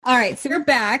right, so we're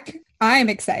back. I'm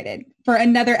excited for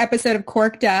another episode of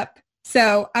Corked Up.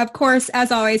 So, of course,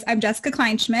 as always, I'm Jessica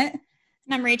Kleinschmidt.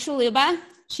 And I'm Rachel Luba.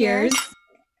 Cheers.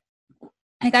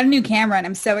 I got a new camera and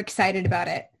I'm so excited about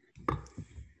it.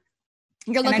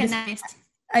 You're looking nice.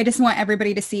 I just want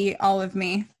everybody to see all of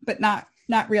me, but not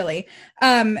really.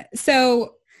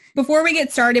 So before we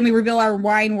get started and we reveal our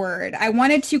wine word, I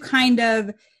wanted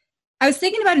to I was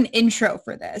thinking about an intro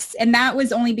for this, and that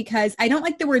was only because I don't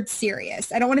like the word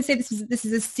serious. I don't want to say this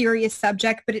is a serious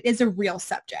subject, but it is a real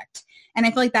subject. And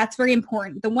I feel like that's very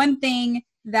important. The one thing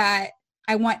that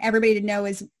I want everybody to know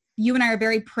is you and I are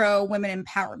very pro women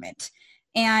empowerment.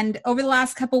 And over the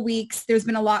last couple weeks, there's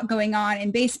been a lot going on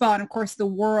in baseball and, of course, the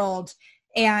world.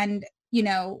 And, you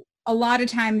know, a lot of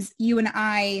times you and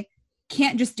I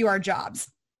can't just do our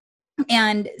jobs.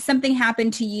 And something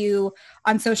happened to you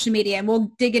on social media, and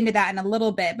we'll dig into that in a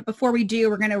little bit. But before we do,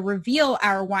 we're going to reveal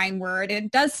our wine word. And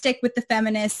it does stick with the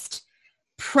feminist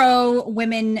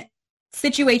pro-women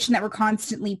situation that we're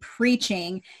constantly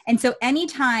preaching. And so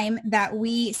anytime that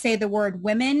we say the word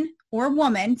women or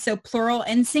woman, so plural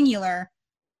and singular,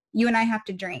 you and I have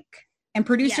to drink. And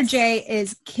producer Jay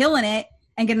is killing it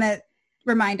and going to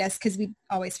remind us because we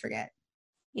always forget.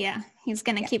 Yeah, he's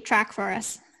going to keep track for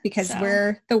us. Because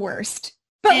we're the worst.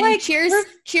 But and cheers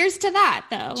to that,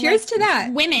 though. Cheers to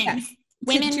that. Women. Yes.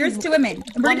 Women. Cheers to women.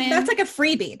 That's like a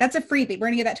freebie. That's a freebie. We're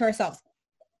going to give that to ourselves.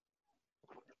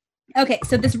 Okay,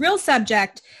 so this real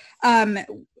subject,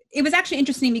 it was actually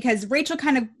interesting because Rachel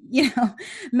kind of,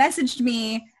 messaged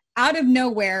me out of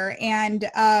nowhere, and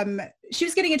she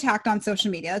was getting attacked on social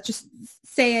media. Let's just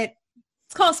say it.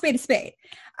 Let's call a spade a spade.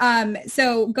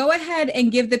 So go ahead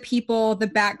and give the people the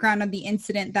background of the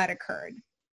incident that occurred.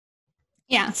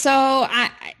 Yeah, so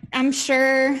I'm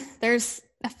sure there's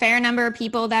a fair number of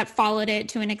people that followed it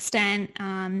to an extent.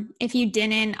 If you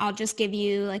didn't, I'll just give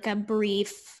you like a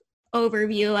brief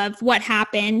overview of what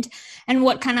happened and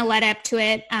what kind of led up to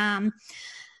it.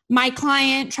 My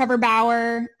client, Trevor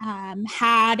Bauer,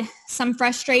 had some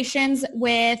frustrations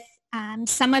with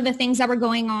some of the things that were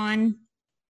going on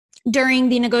during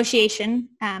the negotiation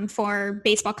for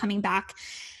baseball coming back,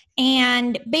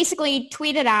 and basically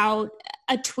tweeted out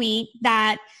a tweet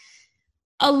that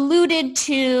alluded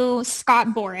to Scott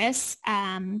Boras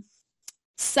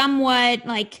somewhat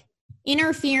like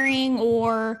interfering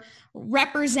or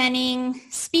representing,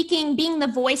 speaking, being the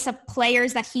voice of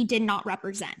players that he did not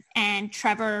represent. And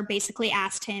Trevor basically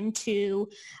asked him to,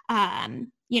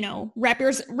 rep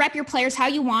your players how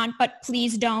you want, but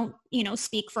please don't,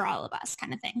 speak for all of us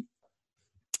kind of thing.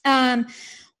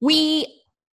 We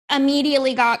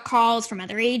immediately got calls from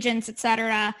other agents, et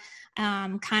cetera,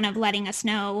 kind of letting us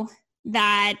know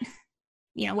that,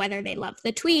 whether they loved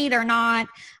the tweet or not,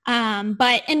 and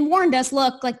warned us,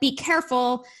 look, like, be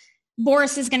careful.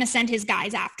 Boras is going to send his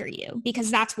guys after you because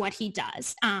that's what he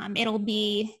does. It'll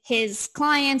be his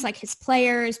clients, like his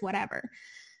players, whatever.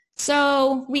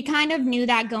 So we kind of knew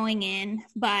that going in,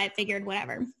 but figured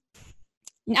whatever.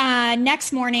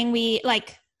 Next morning, we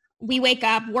wake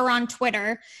up, we're on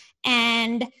Twitter,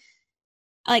 and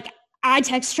I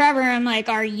text Trevor, I'm like,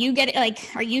 are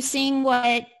you seeing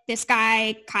what this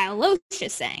guy Kyle Loesch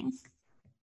is saying?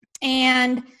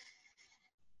 And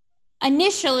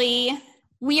initially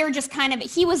we are just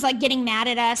he was like getting mad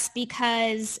at us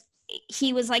because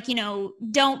he was like,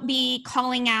 don't be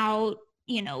calling out,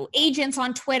 agents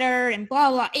on Twitter and blah,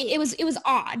 blah. It was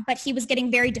odd, but he was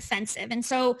getting very defensive. And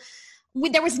so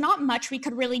there was not much we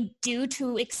could really do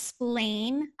to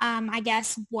explain, I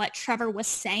guess, what Trevor was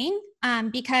saying,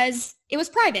 because it was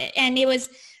private. And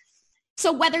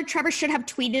so whether Trevor should have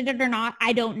tweeted it or not,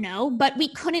 I don't know, but we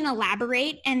couldn't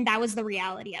elaborate, and that was the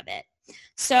reality of it.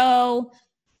 So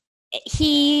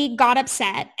he got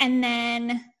upset, and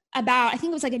then I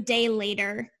think it was like a day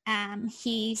later,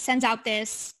 he sends out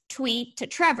this tweet to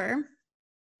Trevor,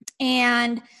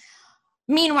 and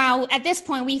meanwhile, at this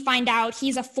point, we find out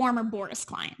he's a former Boras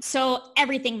client. So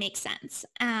everything makes sense.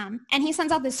 And he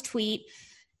sends out this tweet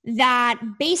that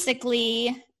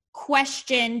basically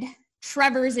questioned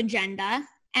Trevor's agenda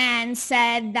and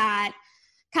said that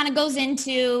kind of goes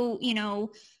into,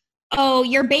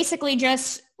 you're basically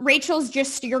Rachel's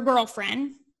just your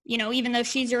girlfriend, even though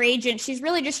she's your agent, she's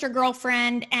really just your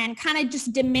girlfriend, and kind of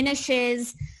just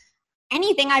diminishes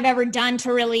anything I've ever done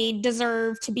to really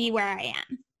deserve to be where I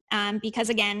am. Because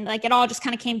again, it all just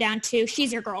kind of came down to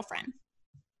she's your girlfriend.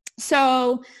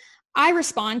 So I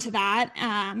respond to that.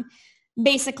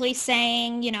 basically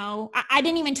saying, I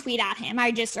didn't even tweet at him.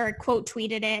 I just, or quote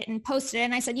tweeted it and posted it.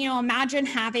 And I said, imagine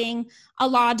having a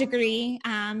law degree,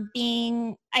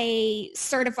 being a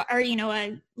certified or,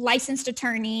 a licensed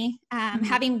attorney,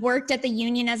 having worked at the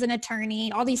union as an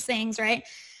attorney, all these things, right?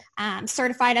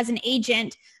 Certified as an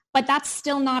agent, but that's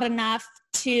still not enough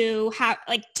to have,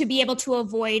 to be able to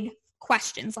avoid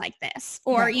questions like this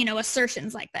or, right.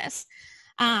 Assertions like this.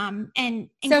 And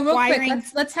so real quick,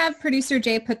 let's have producer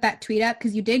Jay put that tweet up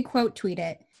because you did quote tweet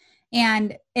it.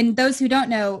 And those who don't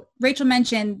know, Rachel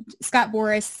mentioned Scott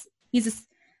Boras. He's a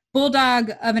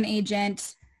bulldog of an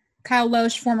agent. Kyle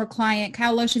Loesch, former client.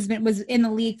 Kyle Loesch was in the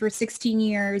league for 16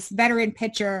 years, veteran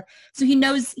pitcher. So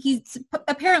he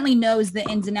apparently knows the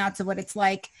ins and outs of what it's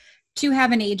like to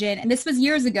have an agent. And this was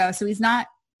years ago. So he's not,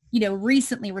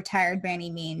 recently retired by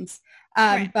any means.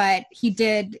 Right. But he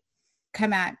did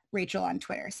come at Rachel on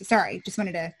Twitter. So sorry, just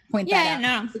wanted to point that out.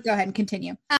 No. So go ahead and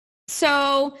continue.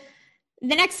 So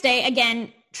the next day,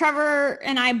 again, Trevor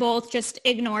and I both just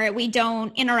ignore it. We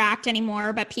don't interact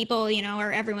anymore, but people,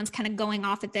 or everyone's kind of going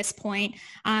off at this point.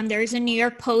 There's a New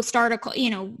York Post article,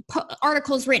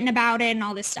 articles written about it and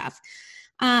all this stuff.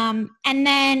 And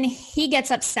then he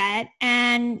gets upset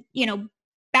and,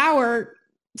 Bauer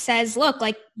says, look,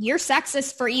 you're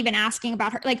sexist for even asking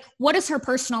about her. What does her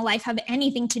personal life have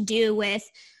anything to do with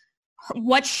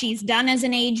what she's done as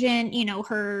an agent,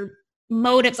 her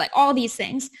motives, all these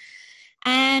things.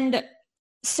 And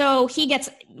so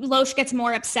Loesch gets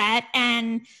more upset.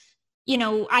 And,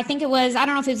 I think I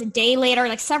don't know if it was a day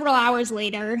later, several hours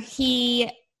later,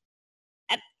 think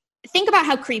about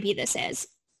how creepy this is.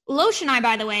 Loesch and I,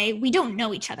 by the way, we don't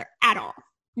know each other at all.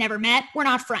 Never met. We're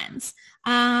not friends.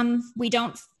 We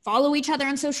don't follow each other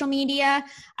on social media.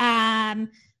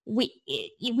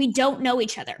 We don't know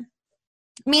each other.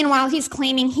 Meanwhile, he's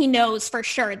claiming he knows for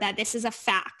sure that this is a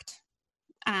fact.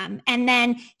 And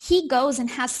then he goes and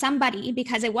has somebody,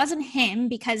 because it wasn't him,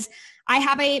 because I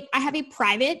have a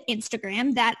private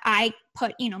Instagram that I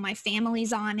put, my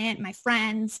family's on it, my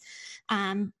friends.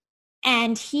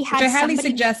 And he has, which I highly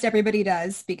suggest everybody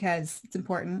does because it's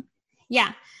important.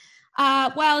 Yeah.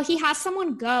 Well, he has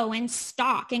someone go and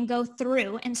stalk and go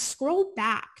through and scroll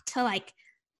back to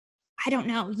I don't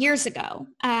know, years ago,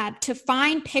 to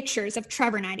find pictures of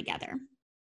Trevor and I together.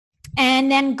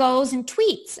 And then goes and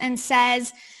tweets and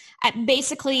says,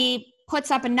 basically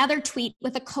puts up another tweet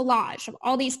with a collage of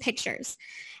all these pictures.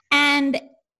 And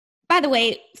by the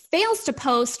way, fails to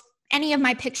post any of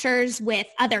my pictures with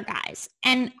other guys.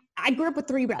 And I grew up with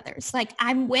 3 brothers. I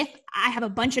have a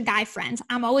bunch of guy friends.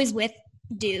 I'm always with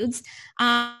dudes.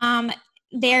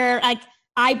 They're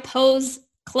I pose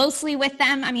closely with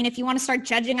them. I mean, if you want to start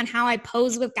judging on how I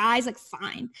pose with guys,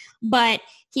 fine. But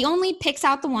he only picks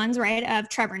out the ones, right, of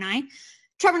Trevor and I.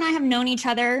 Trevor and I have known each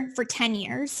other for 10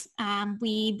 years.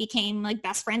 We became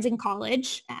best friends in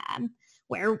college,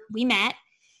 where we met.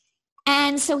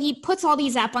 And so he puts all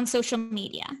these up on social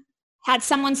media. Had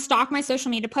someone stalk my social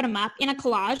media, put them up in a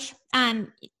collage.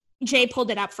 Jay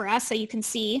pulled it up for us so you can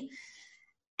see.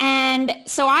 And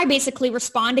so I basically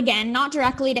respond again, not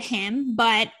directly to him,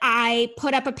 but I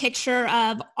put up a picture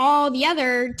of all the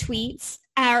other tweets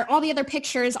or all the other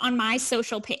pictures on my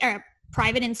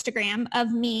private Instagram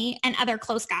of me and other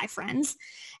close guy friends.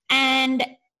 And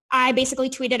I basically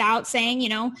tweeted out saying,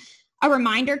 a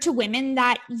reminder to women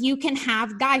that you can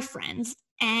have guy friends.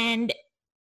 And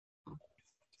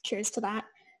cheers to that.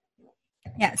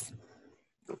 Yes.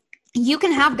 You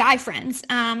can have guy friends.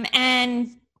 And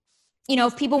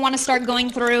if people want to start going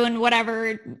through and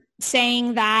whatever,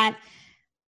 saying that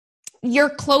your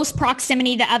close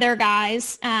proximity to other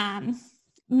guys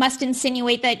must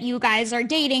insinuate that you guys are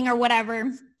dating or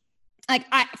whatever,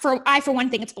 I for one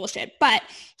think it's bullshit. But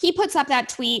he puts up that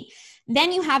tweet.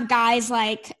 Then you have guys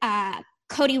like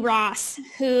Cody Ross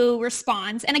who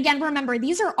responds. And again, remember,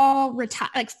 these are all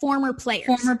former players.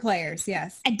 Former players,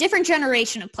 yes. A different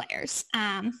generation of players.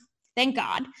 Thank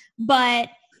God. But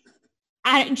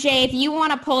Jay, if you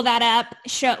want to pull that up,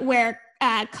 show where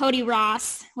Cody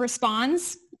Ross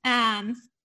responds, and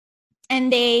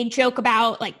they joke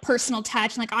about personal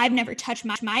touch, and I've never touched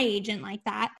my agent like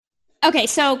that. Okay,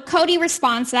 so Cody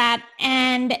responds that,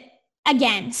 and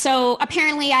again, so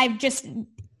apparently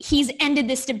he's ended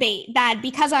this debate that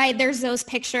because there's those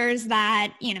pictures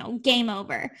that game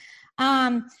over.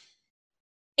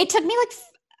 It took me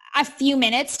a few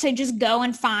minutes to just go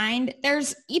and find.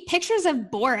 There's pictures of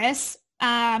Boras.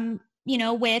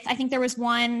 With, I think there was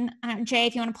one, Jay,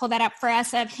 if you want to pull that up for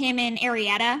us, of him and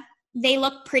Arietta. They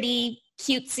look pretty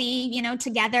cutesy,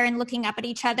 together and looking up at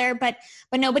each other, but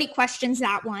nobody questions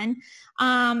that one.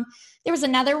 There was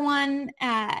another one.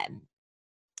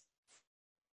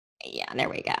 Yeah, there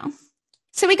we go.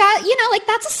 So we got, like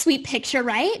that's a sweet picture,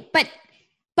 right? But,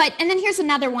 and then here's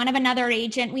another one of another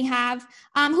agent we have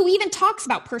who even talks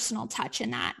about personal touch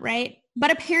in that, right? But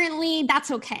apparently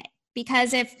that's okay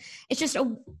because if it's just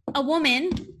a woman,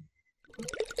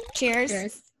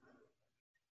 cheers.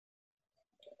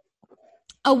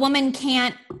 A woman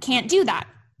can't do that.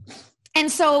 And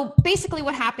so basically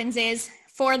what happens is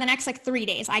for the next 3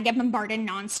 days, I get bombarded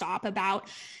nonstop about,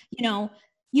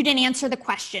 you didn't answer the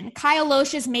question. Kyle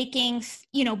Loesch is making,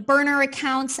 burner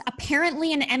accounts.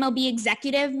 Apparently an MLB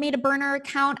executive made a burner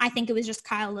account. I think it was just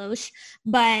Kyle Loesch,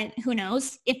 but who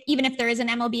knows? Even if there is an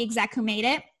MLB exec who made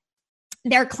it,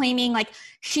 they're claiming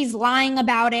she's lying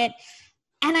about it.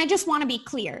 And I just want to be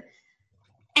clear.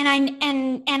 And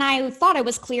I thought I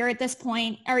was clear at this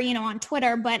point or, on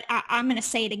Twitter, but I'm going to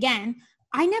say it again.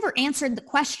 I never answered the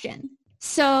question.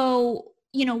 So,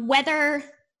 whether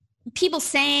people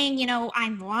saying,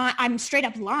 I'm straight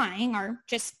up lying are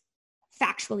just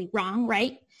factually wrong,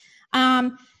 right?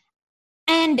 And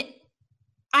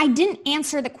I didn't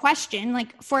answer the question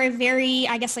for a very,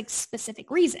 I guess,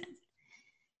 specific reason.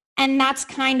 And that's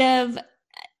kind of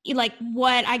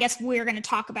what I guess we're going to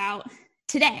talk about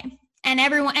today. And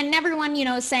everyone,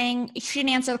 saying she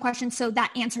didn't answer the question, so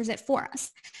that answers it for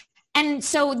us. And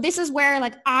so this is where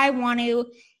I want to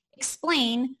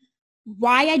explain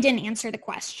why I didn't answer the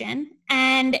question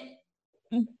and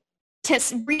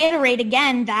to reiterate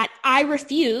again that I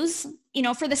refuse,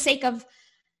 for the sake of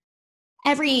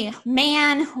every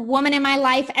man, woman in my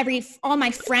life, all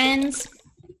my friends,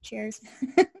 cheers,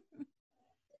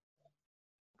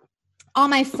 all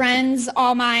my friends,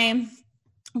 all my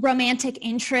romantic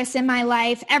interests in my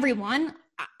life, everyone,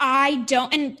 I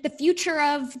don't, and the future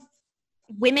of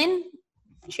women,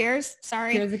 cheers,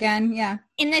 sorry. Cheers again, yeah.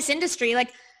 In this industry,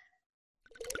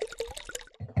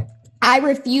 I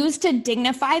refuse to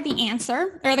dignify the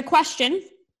answer or the question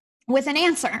with an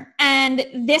answer. And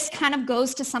this kind of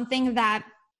goes to something that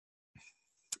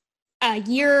a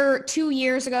year, 2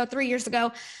 years ago, 3 years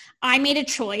ago, I made a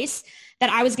choice that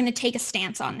I was going to take a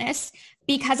stance on this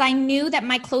because I knew that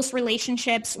my close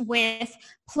relationships with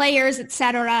players,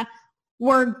 etc.,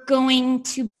 were going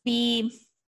to be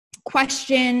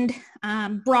questioned,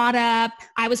 brought up.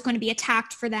 I was going to be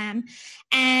attacked for them.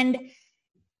 And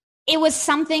it was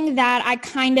something that I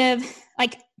kind of,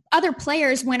 other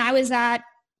players, when I was at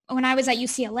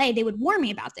UCLA, they would warn me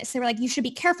about this. They were like, you should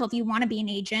be careful if you want to be an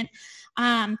agent.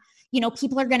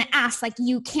 People are going to ask,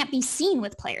 you can't be seen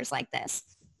with players like this.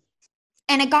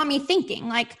 And it got me thinking,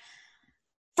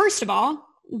 first of all,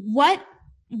 what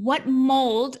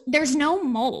mold? There's no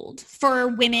mold for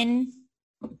women.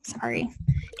 Sorry.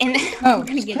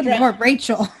 More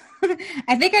Rachel.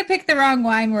 I think I picked the wrong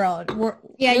wine world.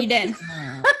 Yeah, you did.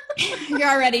 You're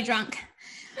already drunk.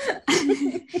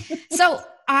 So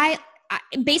I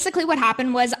basically what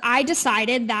happened was I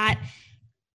decided that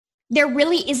there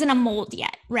really isn't a mold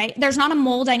yet, right? There's not a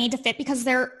mold I need to fit because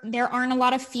there aren't a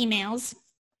lot of females.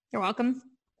 You're welcome.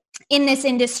 In this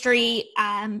industry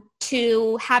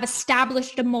to have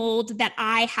established a mold that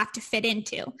I have to fit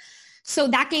into. So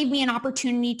that gave me an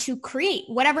opportunity to create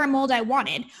whatever mold I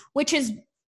wanted, which is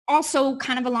also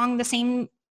kind of along the same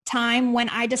time when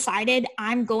I decided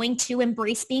I'm going to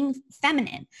embrace being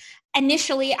feminine.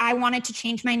 Initially, I wanted to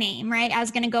change my name, right? I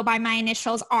was going to go by my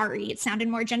initials, Ari. It sounded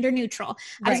more gender neutral.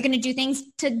 Right. I was going to do things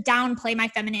to downplay my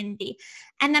femininity.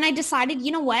 And then I decided,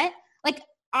 you know what?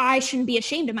 I shouldn't be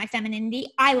ashamed of my femininity.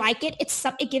 I like it. It's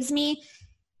something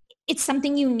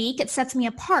unique. It sets me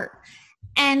apart.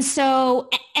 And so,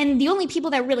 and the only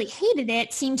people that really hated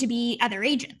it seemed to be other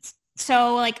agents.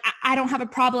 So I don't have a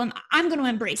problem. I'm going to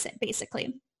embrace it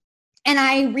basically. And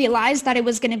I realized that it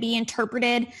was going to be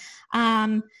interpreted.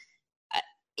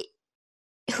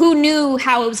 Who knew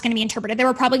how it was going to be interpreted? There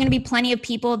were probably going to be plenty of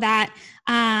people that,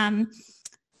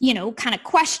 kind of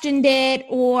questioned it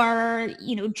or,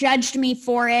 judged me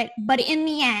for it. But in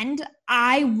the end,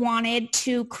 I wanted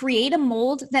to create a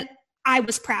mold that I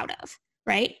was proud of,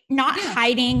 right? Not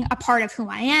hiding a part of who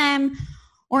I am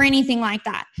or anything like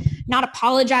that. Not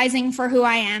apologizing for who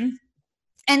I am.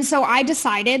 And so I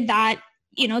decided that,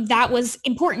 that was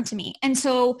important to me. And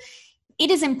so it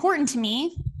is important to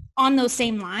me on those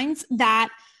same lines that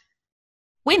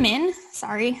women,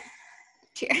 sorry,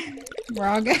 cheer. We're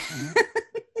all good.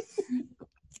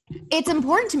 It's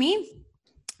important to me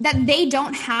that they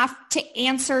don't have to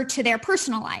answer to their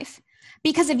personal life.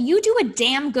 Because if you do a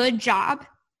damn good job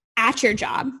at your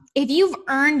job, if you've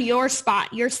earned your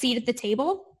spot, your seat at the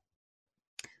table,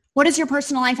 what does your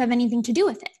personal life have anything to do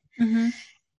with it? Mm-hmm.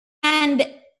 And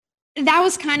that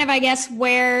was kind of, I guess,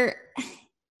 where,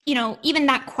 even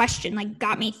that question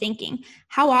got me thinking,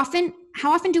 how often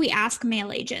often do we ask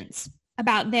male agents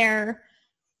about their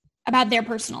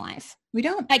personal life? We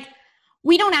don't. Like,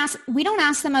 we don't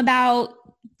ask them about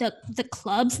the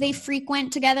clubs they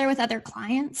frequent together with other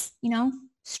clients, you know,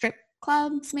 strip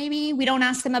clubs maybe. We don't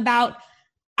ask them about,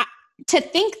 to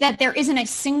think that there isn't a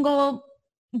single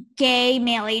gay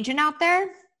male agent out there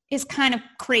is kind of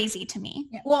crazy to me.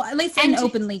 Yeah. Well, at least an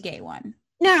openly gay one.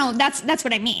 No, that's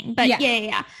what I mean. But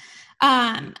yeah.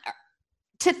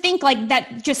 To think like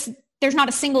that, just there's not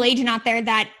a single agent out there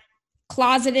that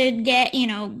closeted gay, you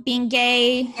know, being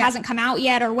gay hasn't come out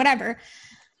yet or whatever.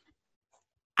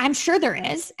 I'm sure there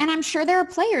is, and I'm sure there are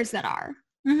players that are.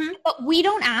 Mm-hmm. But we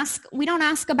don't ask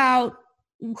about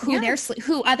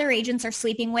who other agents are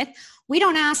sleeping with. We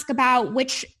don't ask about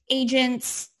which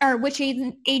agents are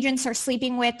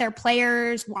sleeping with their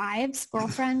players' wives,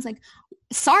 girlfriends. Like,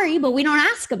 sorry, but we don't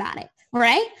ask about it,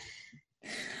 right?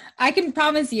 I can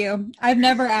promise you, I've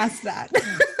never asked that.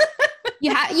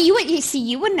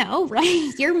 You would know,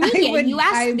 right? You're media. You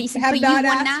ask these, but you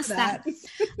wouldn't ask that.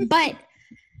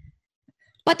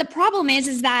 But the problem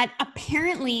is that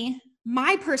apparently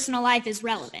my personal life is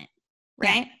relevant,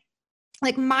 right? Yeah.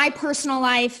 Like, my personal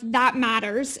life, that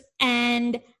matters,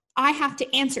 and I have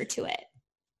to answer to it.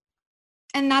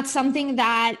 And that's something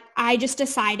that I just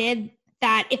decided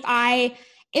that if I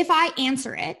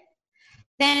answer it,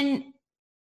 then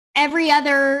every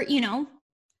other, you know,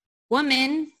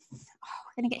 woman,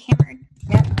 we're going to get hammered.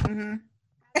 Yeah. Mm-hmm.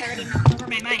 I already knocked over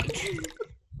my mic.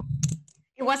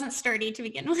 It wasn't sturdy to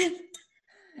begin with.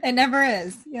 It never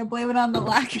is. Yeah, blame it on the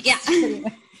lack. Yeah.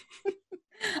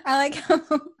 I like how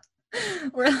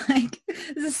we're like,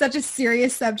 this is such a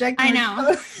serious subject. I know.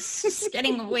 It's just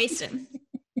getting wasted.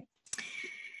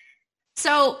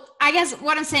 So I guess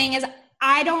what I'm saying is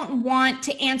I don't want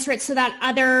to answer it so that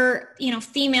other, you know,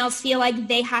 females feel like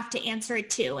they have to answer it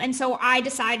too. And so I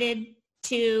decided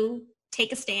to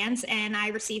take a stance, and I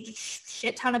received a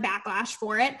shit ton of backlash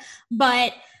for it.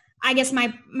 But I guess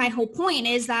my whole point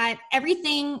is that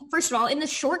everything, first of all, in the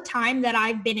short time that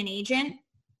I've been an agent,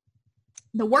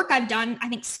 the work I've done, I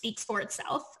think, speaks for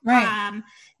itself. Right.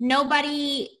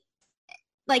 Nobody,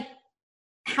 like,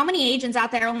 how many agents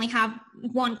out there only have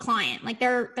one client? Like,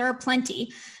 there are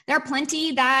plenty. There are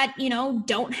plenty that, you know,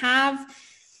 don't have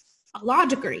a law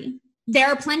degree. There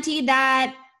are plenty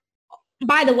that,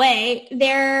 by the way,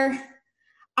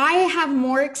 I have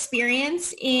more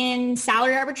experience in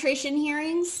salary arbitration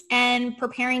hearings and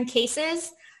preparing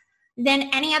cases than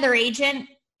any other agent,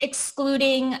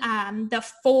 excluding the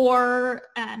 4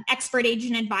 expert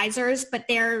agent advisors, but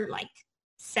they're like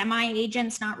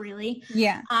semi-agents, not really.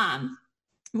 Yeah.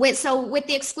 With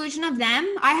the exclusion of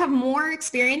them, I have more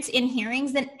experience in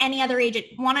hearings than any other agent.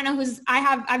 Want to know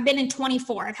I've been in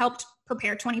 24. I've helped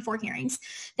prepare 24 hearings.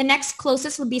 The next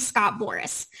closest would be Scott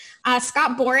Boris.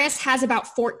 Scott Boris has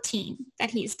about 14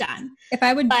 that he's done. If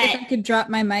I could drop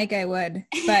my mic, I would,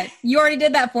 but you already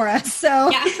did that for us. So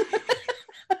yeah.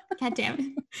 God damn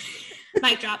it.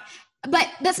 Mic drop. But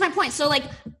that's my point. So, like,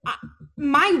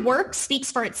 my work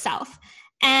speaks for itself.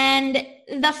 And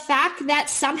the fact that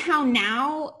somehow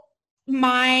now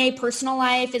my personal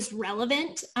life is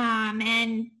relevant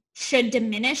and should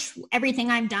diminish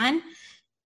everything I've done,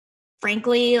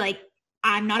 frankly, like,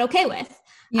 I'm not okay with.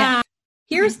 Yeah.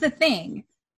 Here's the thing.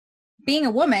 Being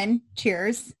a woman,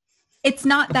 cheers, it's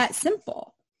not that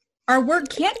simple. Our word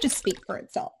can't just speak for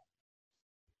itself.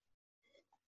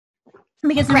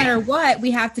 Because no matter what,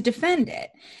 we have to defend it.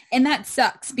 And that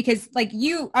sucks because, like,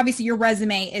 obviously your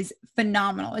resume is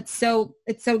phenomenal. It's so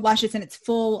luscious, and it's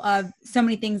full of so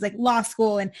many things, like law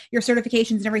school and your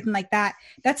certifications and everything like that.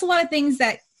 That's a lot of things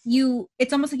that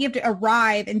it's almost like you have to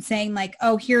arrive and saying, like,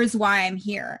 oh, here's why I'm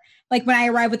here. Like, when I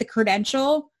arrive with a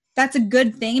credential, that's a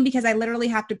good thing because I literally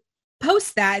have to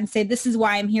post that and say, this is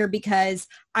why I'm here because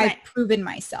I've proven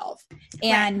myself.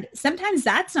 And sometimes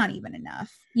that's not even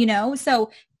enough, you know?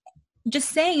 So just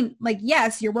saying, like,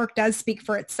 yes, your work does speak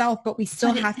for itself, but we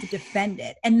still have to defend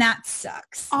it. And that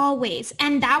sucks. Always.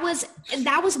 And that was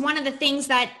one of the things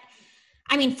that,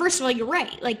 I mean, first of all, you're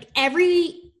right. Like,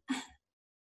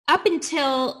 up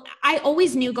until I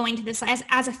always knew going to this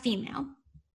as a female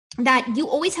that you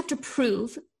always have to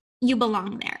prove you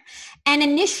belong there. And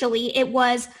initially it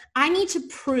was, I need to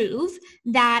prove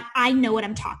that I know what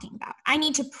I'm talking about. I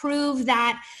need to prove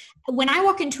that when I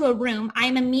walk into a room,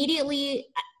 I'm immediately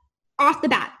off the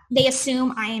bat, they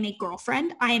assume I am a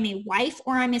girlfriend, I am a wife,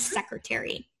 or I'm a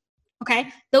secretary. Okay.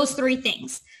 Those 3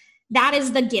 things. That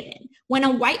is the given. When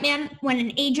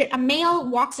a male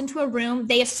walks into a room,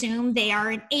 they assume they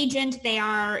are an agent, they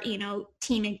are, you know,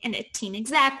 team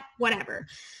exec, whatever.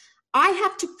 I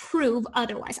have to prove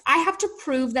otherwise. I have to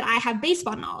prove that I have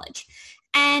baseball knowledge.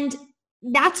 And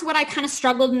that's what I kind of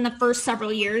struggled in the first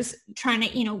several years trying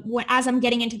to, as I'm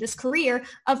getting into this career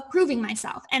of proving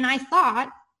myself. And I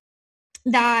thought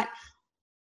that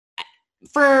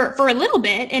for a little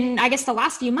bit, and I guess the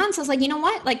last few months, I was like, you know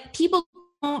what? Like, people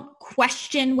don't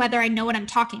question whether I know what I'm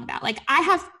talking about. Like, I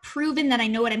have proven that I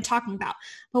know what I'm talking about.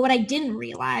 But what I didn't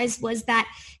realize was that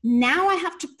now I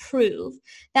have to prove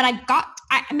that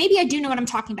maybe I do know what I'm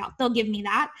talking about. They'll give me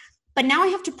that. But now I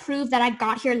have to prove that I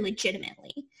got here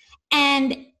legitimately.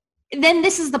 And then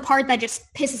this is the part that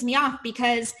just pisses me off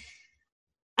because,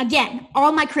 again,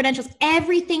 all my credentials,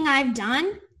 everything I've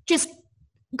done just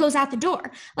goes out the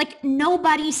door. Like,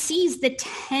 nobody sees the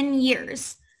 10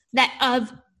 years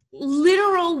of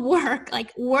literal work,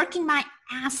 like working my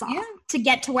ass off to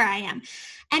get to where I am.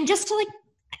 And just to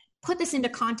put this into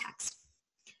context,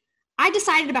 I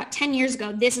decided about 10 years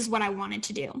ago, this is what I wanted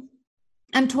to do.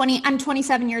 I'm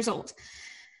 27 years old.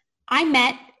 I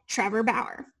met Trevor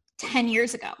Bauer 10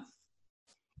 years ago.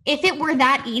 If it were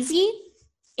that easy,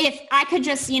 if I could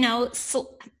just,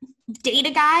 date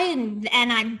a guy and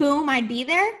I'd be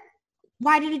there.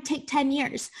 Why did it take 10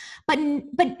 years? But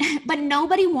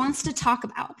nobody wants to talk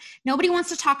about. Nobody wants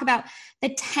to talk about the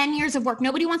 10 years of work.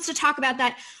 Nobody wants to talk about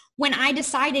that when I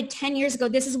decided 10 years ago,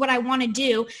 this is what I want to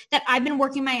do, that I've been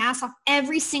working my ass off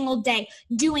every single day,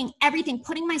 doing everything,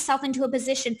 putting myself into a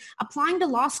position, applying to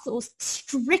law schools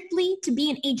strictly to be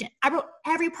an agent. I wrote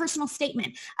every personal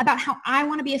statement about how I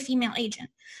want to be a female agent.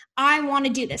 I want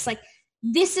to do this. Like,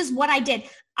 this is what I did.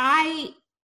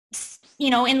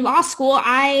 In law school,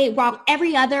 while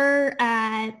every other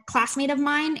classmate of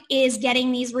mine is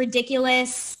getting these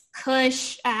ridiculous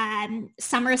cush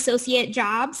summer associate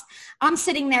jobs, I'm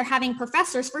sitting there having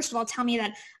professors, first of all, tell me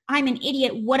that I'm an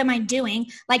idiot. What am I doing?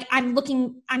 Like, I'm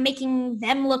making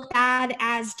them look bad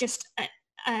as just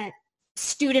a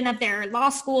student of their law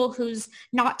school who's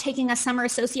not taking a summer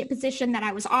associate position that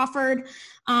I was offered.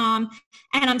 And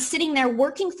I'm sitting there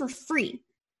working for free,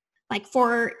 like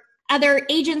for other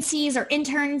agencies or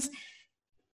interns,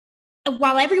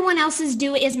 while everyone else is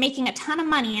making a ton of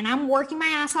money, and I'm working my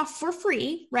ass off for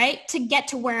free, right, to get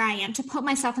to where I am, to put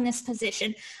myself in this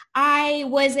position. I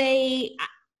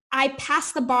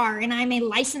passed the bar and I'm a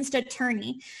licensed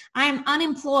attorney. I'm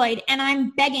unemployed and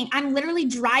I'm begging. I'm literally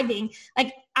driving.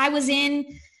 Like, I was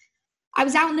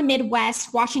out in the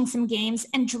Midwest watching some games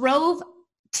and drove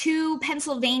to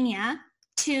Pennsylvania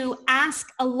to ask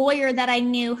a lawyer that I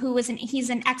knew he's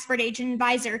an expert agent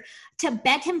advisor, to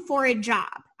beg him for a job.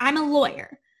 I'm a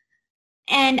lawyer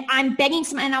and I'm begging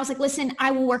and I was like, listen,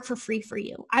 I will work for free for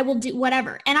you. I will do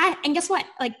whatever. And guess what?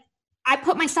 Like, I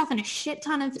put myself in a shit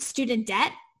ton of student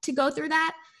debt to go through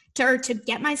that, to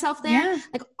get myself there. Yeah.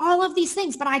 Like, all of these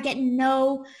things, but I get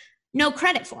no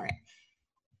credit for it.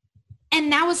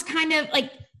 And that was kind of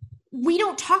like, we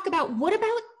don't talk about, what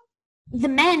about the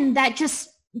men that just,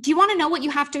 do you want to know what you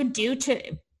have to do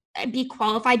to be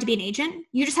qualified to be an agent?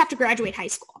 You just have to graduate high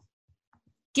school.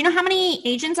 Do you know how many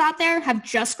agents out there have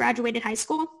just graduated high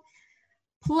school?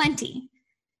 Plenty.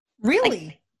 Really?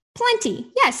 Like,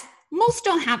 plenty. Yes. Most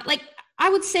don't have, I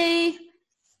would say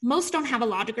most don't have a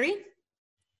law degree,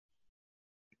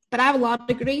 but I have a law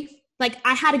degree. Like,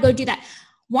 I had to go do that.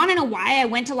 Want to know why I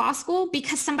went to law school?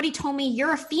 Because somebody told me,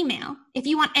 you're a female. If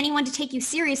you want anyone to take you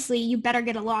seriously, you better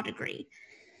get a law degree.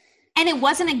 And it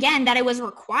wasn't, again, that it was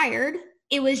required.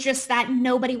 It was just that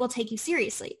nobody will take you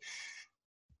seriously.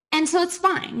 And so it's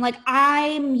fine. Like,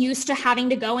 I'm used to having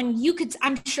to go, and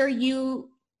I'm sure you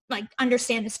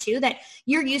understand this too, that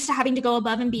you're used to having to go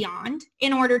above and beyond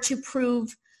in order to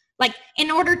prove,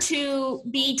 in order to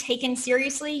be taken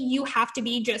seriously, you have to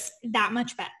be just that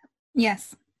much better.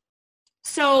 Yes.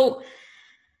 So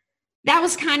that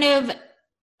was kind of,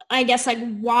 I guess,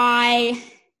 why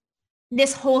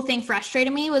this whole thing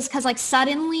frustrated me, was because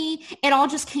suddenly it all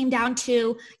just came down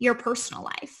to your personal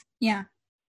life. Yeah.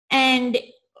 And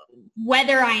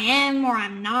whether I am or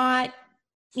I'm not,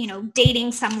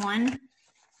 dating someone,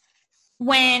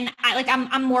 when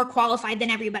I'm more qualified than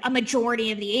everybody, a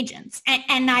majority of the agents.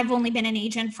 And I've only been an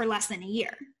agent for less than a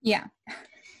year. Yeah.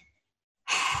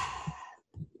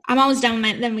 I'm almost done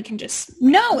with it. Then we can just...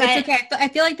 No, it's okay. I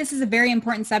feel like this is a very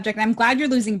important subject. I'm glad you're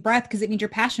losing breath, because it means you're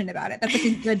passionate about it. That's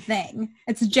a good thing.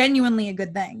 It's genuinely a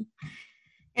good thing.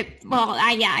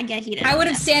 I get heated. I would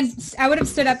have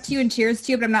stood up to you and cheers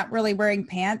to you, but I'm not really wearing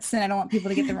pants, and I don't want people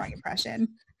to get the wrong impression.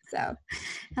 So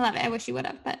I love it. I wish you would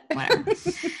have, but whatever.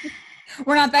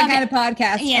 We're not that kind of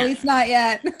podcast. Yeah. At least not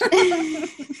yet.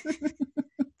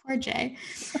 Poor Jay.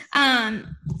 All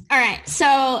right.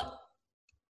 So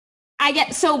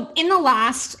in the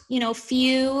last,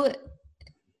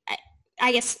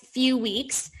 few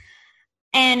weeks,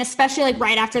 and especially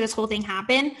right after this whole thing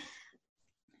happened,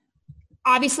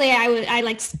 obviously I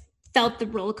like felt the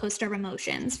roller coaster of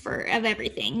emotions of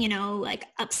everything, you know, like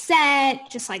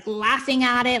upset, just like laughing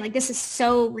at it. Like, this is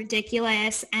so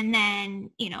ridiculous. And then,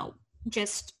 you know,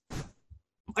 just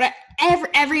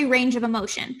every range of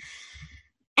emotion.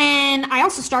 And I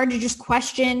also started to just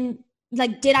question,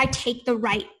 like, did I take the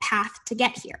right path to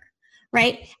get here?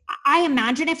 Right. I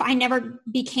imagine if I never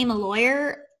became a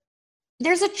lawyer,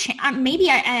 there's a chance,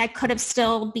 maybe I could have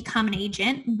still become an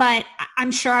agent, but I'm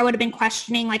sure I would have been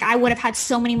questioning, like, I would have had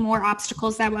so many more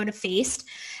obstacles that I would have faced.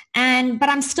 But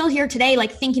I'm still here today,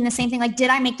 like, thinking the same thing, like,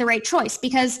 did I make the right choice?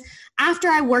 Because after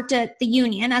I worked at the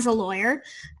union as a lawyer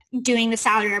doing the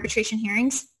salary arbitration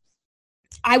hearings,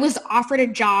 I was offered a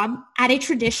job at a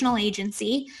traditional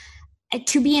agency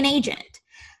to be an agent.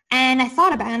 And I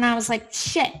thought about it and I was like,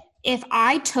 shit, if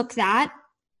I took that,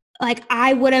 like,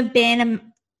 I would have been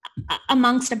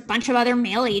amongst a bunch of other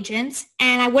male agents,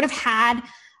 and I would have had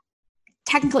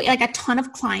technically like a ton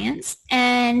of clients,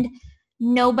 and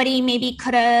nobody maybe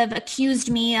could have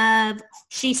accused me of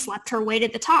she slept her way to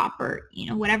the top, or, you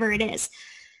know, whatever it is.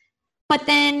 But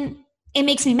then it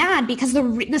makes me mad because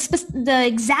the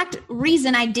exact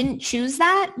reason I didn't choose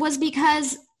that was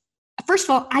because, first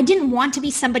of all, I didn't want to be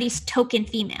somebody's token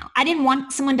female. I didn't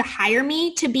want someone to hire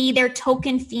me to be their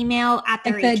token female at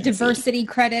their agency. The diversity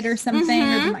credit or something.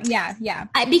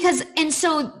 Mm-hmm. And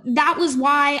so that was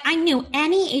why I knew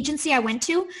any agency I went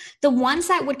to, the ones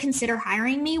that would consider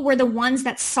hiring me were the ones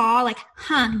that saw, like,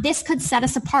 this could set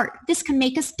us apart. This could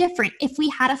make us different if we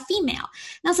had a female.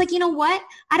 And I was like, you know what?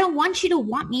 I don't want you to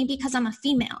want me because I'm a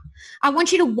female. I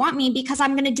want you to want me because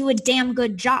I'm going to do a damn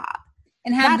good job.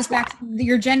 And have the fact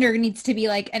your gender needs to be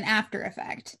like an after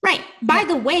effect. Right. By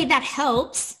the way, that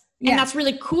helps. And that's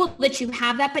really cool that you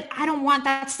have that, but I don't want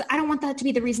that to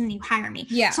be the reason that you hire me.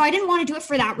 Yeah. So I didn't want to do it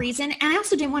for that reason. And I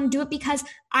also didn't want to do it because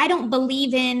I don't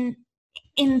believe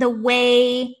in the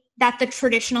way that the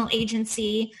traditional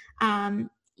agency,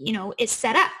 is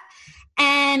set up.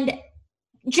 And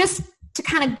just to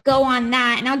kind of go on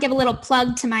that, and I'll give a little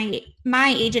plug to my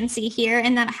agency here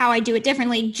and that how I do it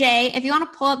differently. Jay, if you want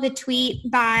to pull up the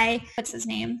tweet by, what's his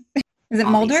name? Is it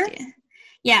Mulder?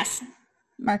 Yes.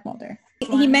 Mark Mulder.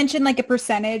 He mentioned like a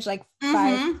percentage, like 5.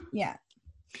 Mm-hmm. Yeah.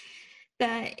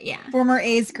 Yeah. Former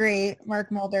A's great,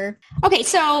 Mark Mulder. Okay,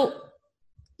 so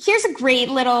here's a great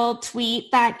little tweet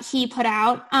that he put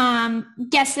out.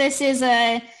 Guess this is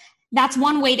that's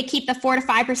one way to keep the 4 to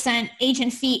 5%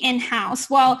 agent fee in-house.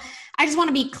 Well, I just want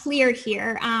to be clear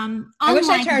here. I wish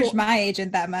I charged my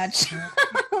agent that much.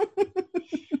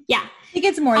 Yeah. He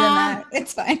gets more than that.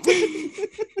 It's fine.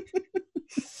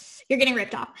 You're getting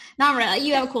ripped off. Not really.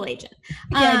 You have a cool agent.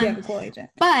 Yeah, I do have a cool agent.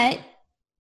 But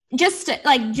just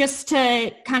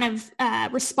to kind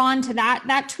of respond to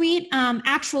that tweet,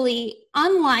 actually,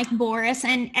 unlike Boris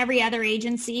and every other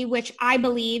agency, which I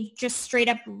believe just straight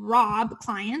up rob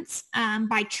clients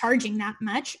by charging that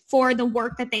much for the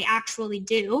work that they actually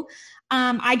do,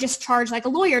 I just charge like a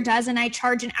lawyer does, and I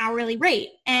charge an hourly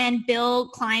rate and bill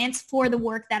clients for the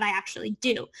work that I actually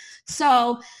do.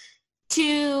 So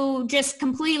to just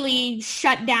completely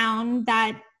shut down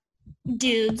that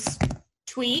dude's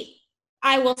tweet,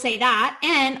 I will say that.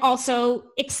 And also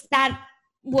that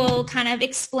will kind of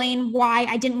explain why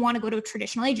I didn't want to go to a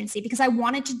traditional agency, because I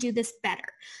wanted to do this better.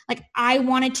 Like, I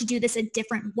wanted to do this a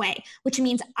different way, which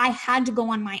means I had to go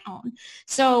on my own.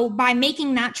 So by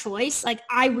making that choice, like,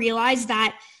 I realized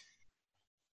that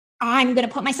I'm going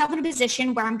to put myself in a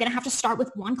position where I'm going to have to start with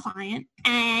one client,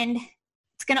 and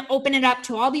it's going to open it up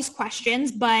to all these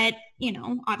questions. But, you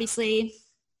know, obviously,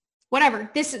 whatever.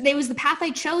 It was the path I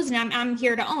chose, and I'm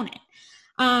here to own it.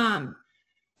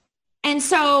 And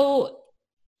so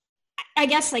I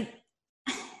guess, like,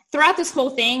 throughout this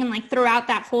whole thing and like throughout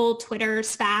that whole Twitter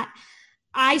spat,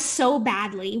 I so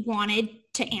badly wanted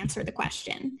to answer the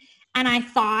question. And I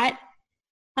thought,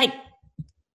 like,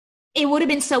 it would have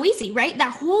been so easy, right?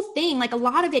 That whole thing, like, a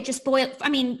lot of it just boiled. I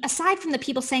mean, aside from the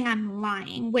people saying I'm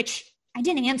lying, which I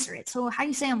didn't answer it. So how do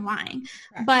you say I'm lying?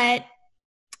 Right.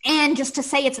 And just to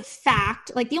say it's a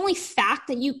fact, like, the only fact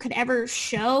that you could ever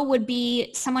show would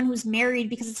be someone who's married,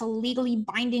 because it's a legally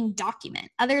binding document.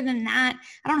 Other than that,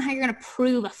 I don't know how you're going to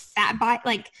prove a fact,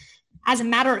 like, as a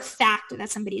matter of fact,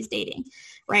 that somebody is dating,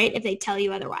 right? If they tell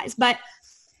you otherwise. But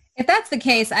if that's the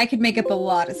case, I could make up a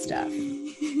lot of stuff.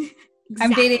 Exactly.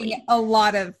 I'm dating a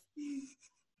lot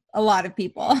of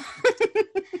people.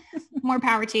 More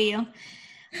power to you.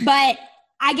 But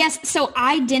I guess, so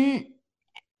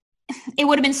it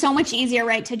would have been so much easier,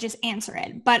 right, to just answer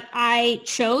it. But I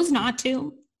chose not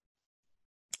to,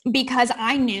 because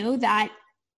I knew that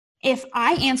if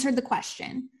I answered the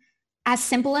question, as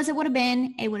simple as it would have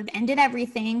been, it would have ended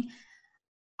everything.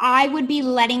 I would be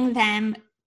letting them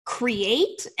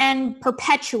create and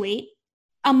perpetuate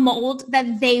a mold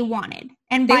that they wanted.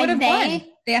 And They by would have won.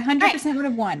 They 100% would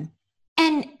have won.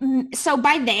 And so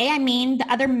by they, I mean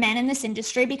the other men in this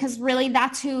industry, because really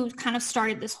that's who kind of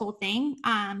started this whole thing.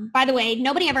 By the way,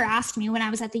 nobody ever asked me when I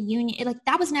was at the union, like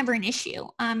that was never an issue.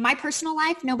 My personal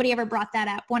life, nobody ever brought that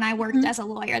up when I worked as a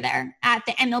lawyer there at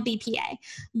the MLBPA.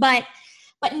 But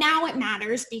now it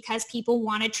matters because people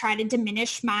want to try to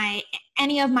diminish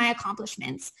any of my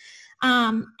accomplishments.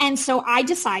 And so I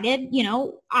decided,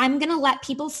 I'm going to let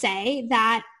people say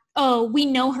that, oh, we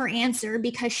know her answer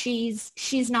because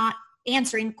she's not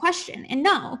answering the question. And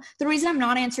no, the reason I'm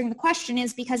not answering the question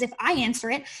is because if I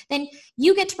answer it, then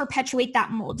you get to perpetuate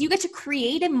that mold. You get to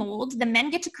create a mold. The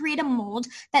men get to create a mold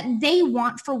that they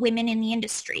want for women in the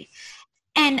industry.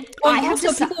 And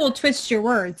people will twist your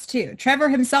words too. Trevor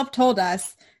himself told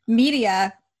us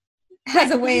media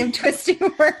has a way of twisting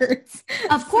words.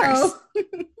 Of course.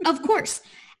 Of course.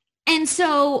 And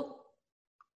so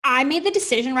I made the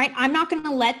decision, right? I'm not going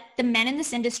to let the men in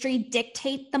this industry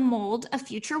dictate the mold of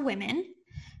future women.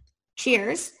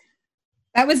 Cheers.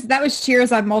 That was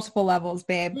cheers on multiple levels,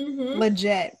 babe. Mm-hmm.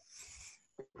 Legit.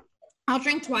 I'll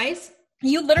drink twice.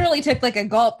 You literally took like a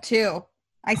gulp too.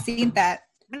 I seen that.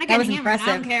 That was impressive.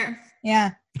 I don't care.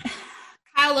 Yeah.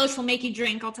 Kyle Loesch will make you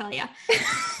drink, I'll tell you.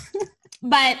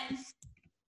 But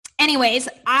anyways,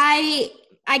 I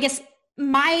guess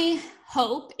my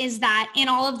hope is that in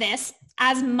all of this,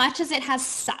 as much as it has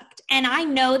sucked, and I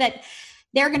know that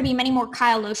there are going to be many more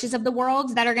Kyle Loesch's of the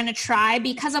world that are going to try,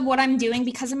 because of what I'm doing,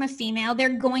 because I'm a female, they're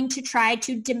going to try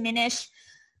to diminish.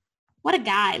 What a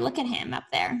guy. Look at him up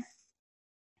there.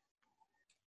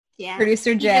 Yeah.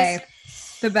 Producer Jay,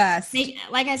 the best.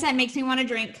 Like I said, makes me want to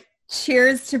drink.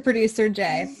 Cheers to Producer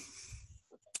Jay.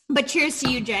 But cheers to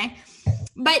you, Jay.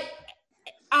 But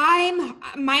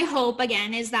my hope,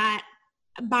 again, is that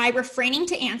by refraining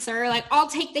to answer, like I'll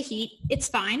take the heat, it's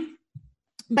fine.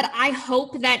 But I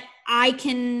hope that I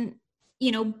can,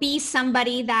 be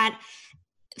somebody that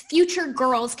future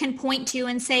girls can point to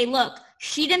and say, look,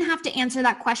 she didn't have to answer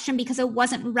that question because it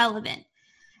wasn't relevant.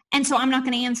 And so I'm not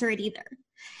going to answer it either.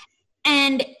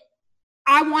 And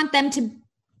I want them to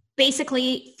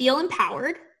basically feel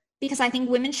empowered, because I think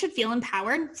women should feel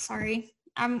empowered. Sorry.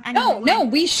 No,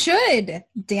 we should.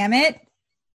 Damn it.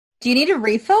 Do you need a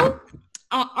refill?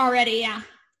 Already, yeah.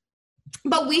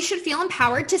 But we should feel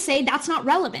empowered to say that's not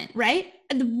relevant, right?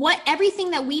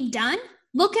 Everything that we've done,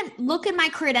 look at my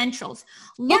credentials.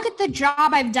 Look at the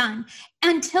job I've done.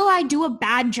 Until I do a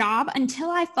bad job, until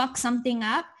I fuck something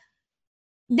up,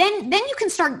 then you can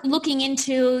start looking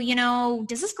into,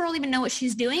 does this girl even know what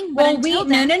she's doing? But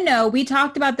no. We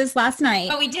talked about this last night.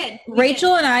 Oh, we did.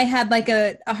 Rachel and I had like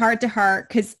a heart-to-heart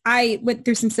because I went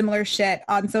through some similar shit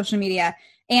on social media.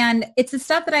 And it's the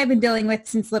stuff that I've been dealing with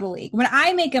since Little League. When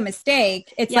I make a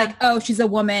mistake, it's like, oh, she's a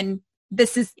woman.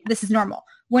 This is normal.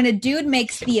 When a dude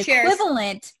makes the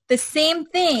equivalent, the same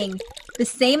thing, the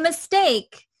same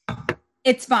mistake,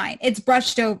 it's fine. It's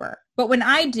brushed over. But when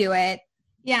I do it,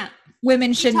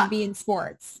 women shouldn't be in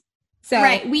sports. So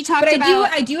right. We talked but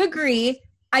about. I do agree.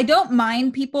 I don't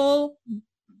mind people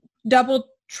double,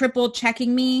 triple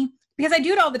checking me because I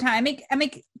do it all the time. I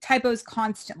make typos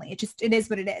constantly. It is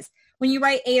what it is. When you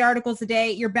write 8 articles a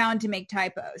day, you're bound to make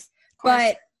typos.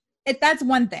 But that's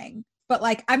one thing. But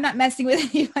like, I'm not messing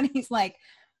with anybody's like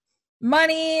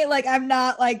money. Like I'm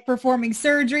not like performing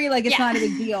surgery. Like it's not a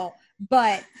big deal.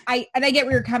 But I get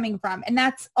where you're coming from. And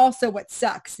that's also what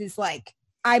sucks is like,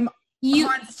 I'm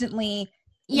constantly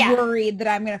worried that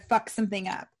I'm going to fuck something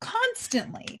up.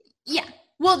 Constantly. Yeah.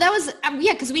 Well, that was,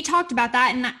 because we talked about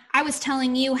that. And I was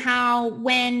telling you how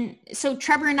so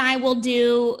Trevor and I will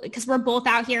do, because we're both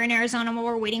out here in Arizona while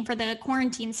we're waiting for the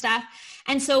quarantine stuff.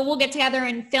 And so we'll get together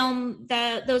and film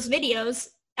those videos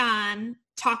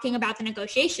talking about the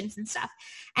negotiations and stuff.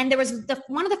 And there was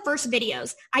one of the first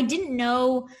videos. I didn't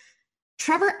know,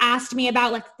 Trevor asked me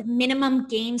about like the minimum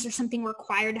games or something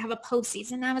required to have a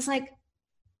postseason. And I was like,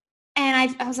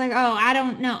 I was like, oh, I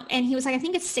don't know. And he was like, I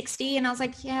think it's 60. And I was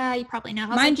like, yeah, you probably know.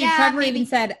 Mind you, Trevor even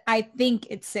said, I think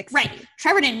it's 60. Right.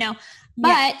 Trevor didn't know.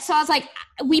 But so I was like,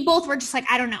 we both were just like,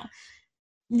 I don't know.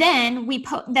 Then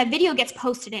that video gets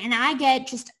posted and I get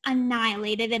just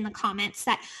annihilated in the comments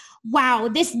that, wow,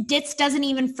 this ditz doesn't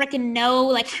even freaking know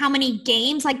like how many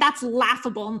games, like that's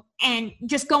laughable. And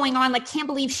just going on like, can't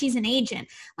believe she's an agent.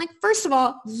 Like, first of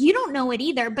all, you don't know it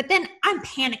either, but then I'm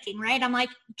panicking, right? I'm like,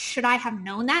 should I have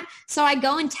known that? So I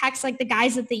go and text like the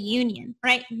guys at the union,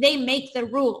 right? They make the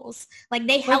rules. Like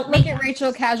they help Look at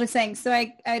Rachel casually saying, so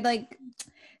I like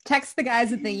text the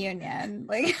guys at the union.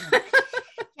 Like,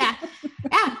 yeah.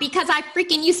 Yeah, because I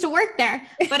freaking used to work there.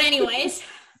 But anyways,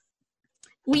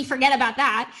 we forget about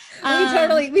that.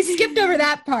 We skipped over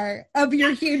that part of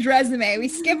your huge resume. We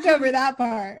skipped over that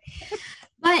part.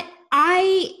 But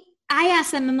I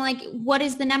asked them, I'm like, what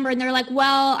is the number? And they're like,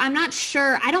 well, I'm not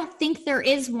sure. I don't think there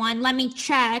is one. Let me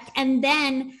check. And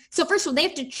then, so first of all, they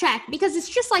have to check because it's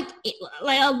just like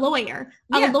a lawyer.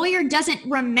 Yeah. A lawyer doesn't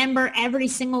remember every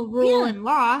single rule in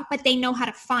law, but they know how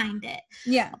to find it.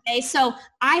 Yeah. Okay. So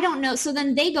I don't know. So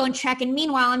then they go and check. And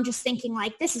meanwhile, I'm just thinking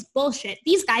like, this is bullshit.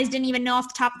 These guys didn't even know off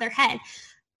the top of their head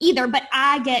either, but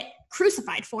I get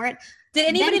crucified for it. Did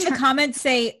anybody in the comments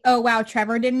say, oh, wow,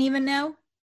 Trevor didn't even know?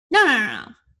 No.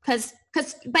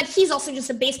 But he's also just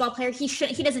a baseball player. He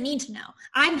doesn't need to know.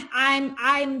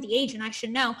 I'm the agent. I should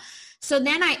know. So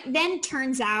then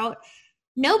turns out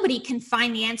nobody can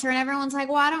find the answer, and everyone's like,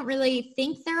 well, I don't really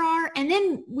think there are. And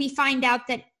then we find out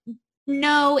that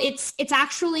no, it's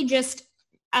actually just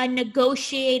a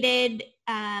negotiated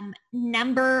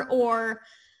number or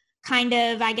kind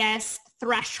of, I guess,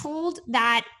 threshold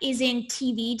that is in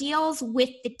TV deals with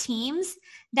the teams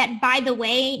that, by the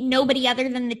way, nobody other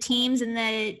than the teams and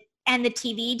the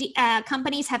TV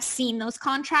companies have seen those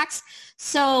contracts.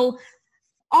 So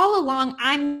all along,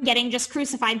 I'm getting just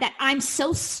crucified that I'm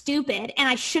so stupid and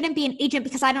I shouldn't be an agent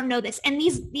because I don't know this. And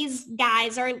these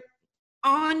guys are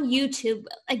on YouTube,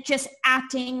 like just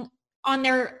acting on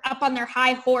their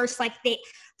high horse. Like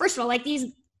first of all, like these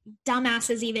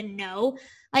dumbasses even know,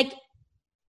 like,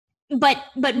 but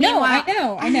no,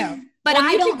 I know. But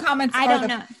well, YouTube comments are the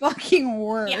know. Fucking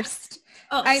worst.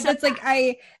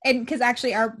 Yeah. Because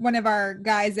actually one of our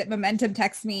guys at Momentum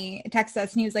texted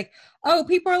us and he was like, oh,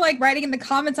 people are like writing in the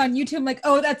comments on YouTube. I'm like,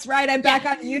 oh, that's right. I'm back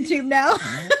on YouTube now.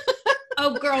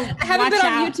 Oh, girl. I haven't been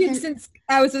on YouTube since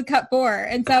I was with Cut 4.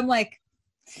 And so I'm like,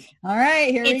 all right,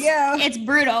 here we go. It's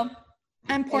brutal.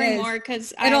 I'm pouring more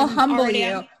because it'll humble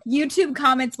you. YouTube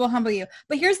comments will humble you.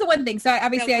 But here's the one thing. So I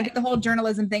did the whole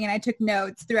journalism thing and I took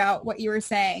notes throughout what you were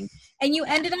saying. And you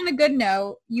ended on a good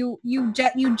note. You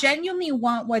genuinely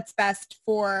want what's best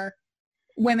for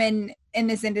women in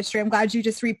this industry. I'm glad you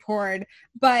just repoured.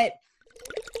 But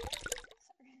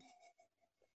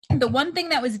the one thing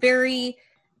that was very,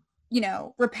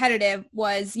 repetitive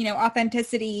was,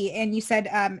 authenticity. And you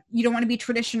said you don't want to be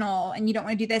traditional and you don't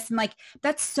want to do this. And like,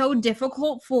 that's so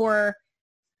difficult for,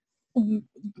 I'm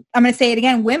going to say it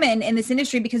again, women in this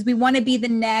industry, because we want to be the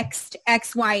next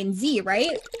X, Y, and Z,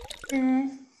 right?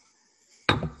 Mm.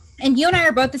 And you and I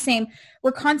are both the same.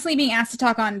 We're constantly being asked to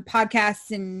talk on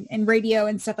podcasts and radio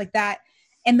and stuff like that.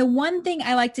 And the one thing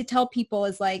I like to tell people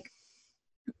is like,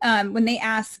 when they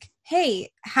ask, hey,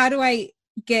 how do I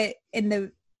get in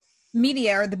the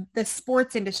media or the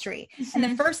sports industry? Mm-hmm. And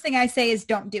the first thing I say is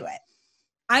don't do it.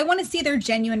 I want to see their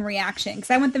genuine reaction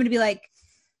because I want them to be like,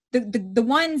 the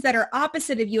ones that are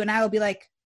opposite of you and I will be like,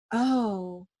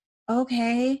 oh,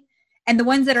 okay. And the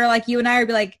ones that are like you and I will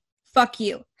be like, fuck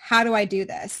you. How do I do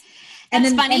this? And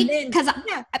that's funny because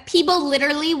people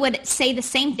literally would say the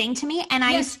same thing to me. And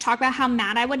I used to talk about how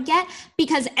mad I would get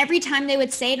because every time they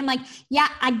would say it, I'm like, yeah,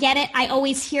 I get it. I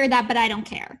always hear that, but I don't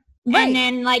care. Right. And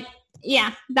then like,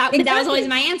 yeah, that was always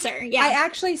my answer. Yeah. I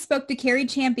actually spoke to Carrie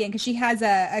Champion because she has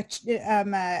I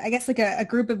guess like a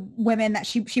group of women that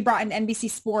she brought in NBC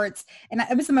Sports. And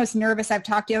it was the most nervous I've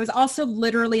talked to. I was also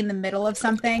literally in the middle of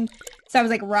something. So I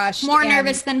was like rushed. More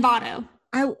nervous than Votto.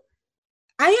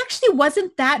 I actually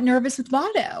wasn't that nervous with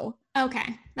Votto.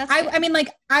 Okay. I mean,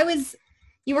 like I was,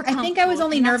 I think I was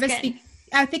only nervous.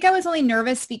 I think I was only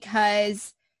nervous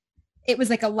because it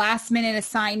was like a last minute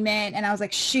assignment and I was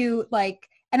like, shoot, like,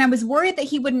 and I was worried that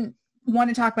he wouldn't want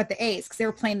to talk about the A's because they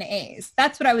were playing the A's.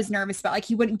 That's what I was nervous about. Like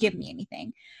he wouldn't give me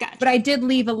anything. Gotcha. But I did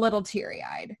leave a little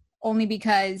teary-eyed only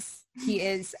because he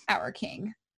is our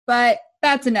king. But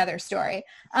that's another story.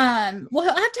 We'll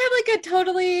have to have like a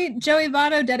totally Joey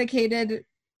Votto dedicated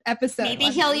episode. Maybe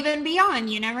he'll even be on.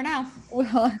 You never know.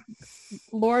 Well,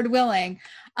 Lord willing.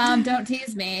 Don't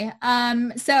tease me.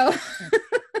 So,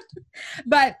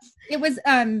 but it was,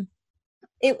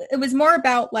 it was more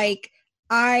about like,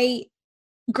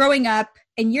 growing up,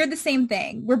 and you're the same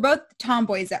thing. We're both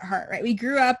tomboys at heart, right? We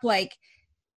grew up like,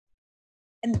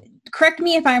 and correct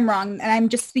me if I'm wrong, and I'm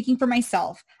just speaking for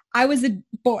myself. I was a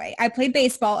boy. I played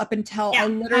baseball up until I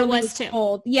literally was too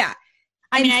old. Yeah.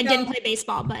 I mean, I didn't play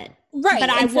baseball, but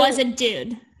I was a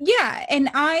dude. Yeah. And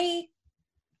I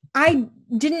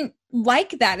didn't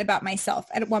like that about myself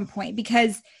at one point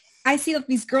because I see like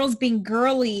these girls being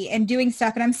girly and doing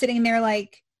stuff. And I'm sitting there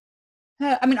like,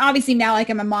 I mean, obviously now like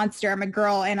I'm a monster, I'm a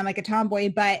girl and I'm like a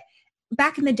tomboy, but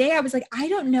back in the day I was like, I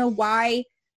don't know why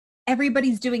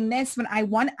everybody's doing this when I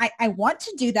want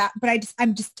to do that, but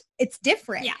it's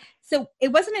different. Yeah. So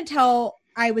it wasn't until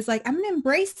I was like, I'm going to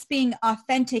embrace being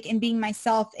authentic and being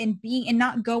myself and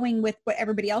not going with what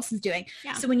everybody else is doing.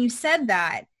 Yeah. So when you said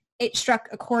that, it struck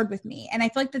a chord with me. And I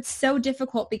feel like that's so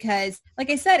difficult because,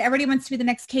 like I said, everybody wants to be the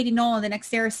next Katie Nolan, the next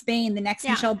Sarah Spain, the next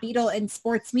Michelle Beadle in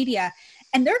sports media.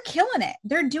 And they're killing it.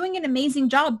 They're doing an amazing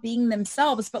job being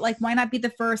themselves. But like, why not be the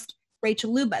first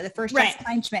Rachel Luba, the first Jessica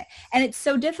Kleinschmidt? And it's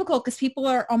so difficult because people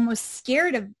are almost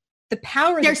scared of the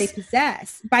power that they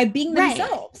possess by being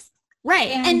themselves.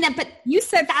 Right. But you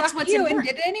said that's what's you important.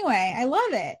 And did it anyway. I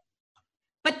love it.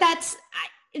 But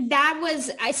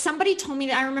somebody told me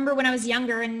that. I remember when I was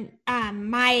younger, and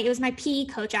it was my PE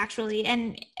coach actually,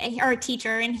 or a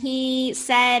teacher, and he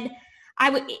said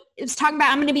it was talking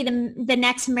about, I'm going to be the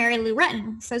next Mary Lou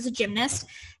Retton. So as a gymnast,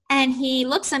 and he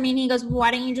looks at me and he goes,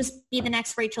 why don't you just be the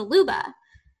next Rachel Luba?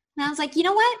 And I was like, you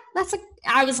know what?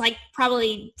 I was like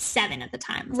probably 7 at the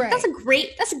time. Like, that's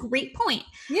a great point.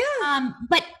 Yeah.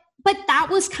 But that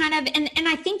was kind of, and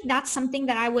I think that's something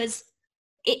that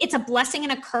it's a blessing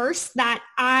and a curse that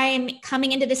I'm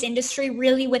coming into this industry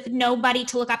really with nobody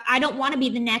to look up. I don't want to be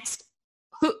the next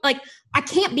who, like, I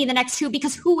can't be the next who,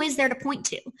 because who is there to point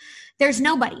to? There's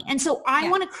nobody. And so I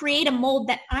want to create a mold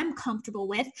that I'm comfortable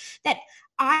with, that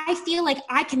I feel like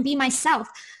I can be myself.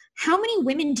 How many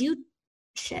women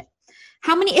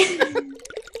how many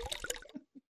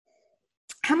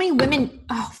women,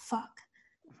 oh, fuck.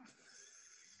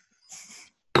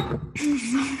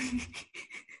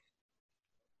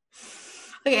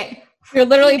 Okay. You're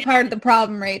literally part of the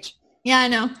problem, Rach. Yeah, I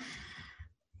know.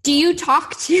 Do you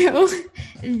talk to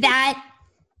that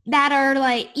are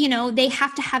like, you know, they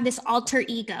have to have this alter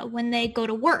ego when they go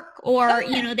to work, or,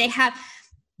 you know, they have,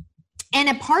 and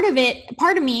a part of me,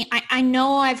 I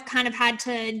know I've kind of had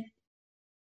to,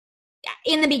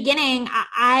 in the beginning,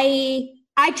 I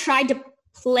tried to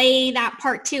play that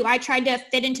part too. I tried to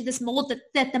fit into this mold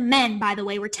that the men, by the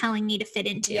way, were telling me to fit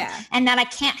into, and that I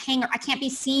can't be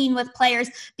seen with players,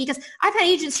 because I've had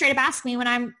agents straight up ask me when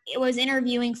I was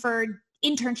interviewing for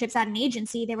internships at an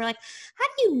agency, they were like, how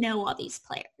do you know all these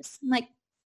players? I'm like,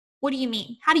 what do you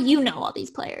mean? How do you know all these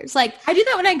players? Like, I do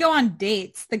that when I go on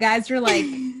dates. The guys are like,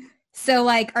 so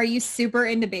like, are you super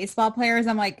into baseball players?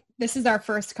 I'm like, this is our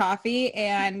first coffee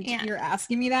and you're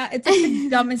asking me that? It's like the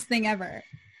dumbest thing ever.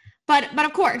 But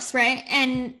of course, right?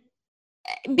 And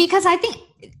because I think,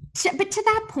 but to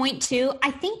that point too,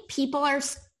 I think people are,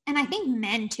 and I think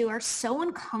men too, are so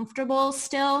uncomfortable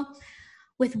still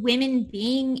with women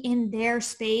being in their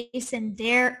space and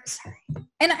their,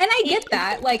 And I get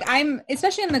that. Like, I'm,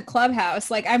 especially in the clubhouse,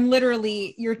 like, I'm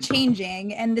literally, you're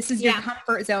changing and this is your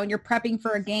comfort zone. You're prepping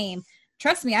for a game.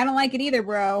 Trust me, I don't like it either,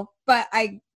 bro. But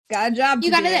I got a job to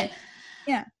do.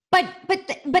 Yeah. But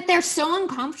they're so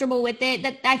uncomfortable with it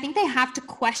that I think they have to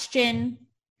question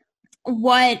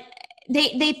what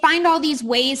they find all these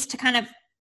ways to kind of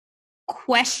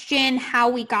question how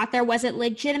we got there. Was it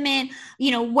legitimate?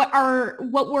 You know, what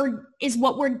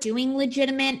we're doing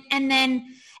legitimate?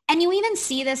 And you even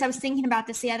see this, I was thinking about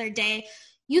this the other day.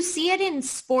 You see it in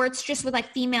sports just with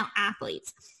like female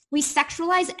athletes. We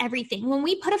sexualize everything. When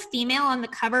we put a female on the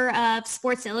cover of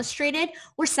Sports Illustrated,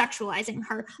 we're sexualizing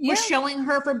her. We're showing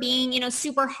her for being, you know,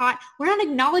 super hot. We're not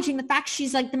acknowledging the fact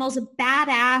she's like the most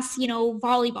badass, you know,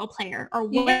 volleyball player or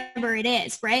whatever it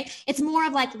is, right? It's more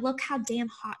of like, look how damn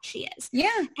hot she is.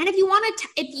 Yeah. And if you want to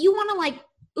like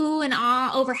ooh and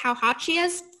ah over how hot she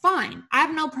is, fine. I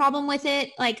have no problem with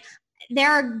it. Like,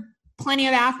 there are plenty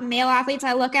of male athletes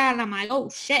I look at and I'm like, oh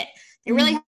shit, they're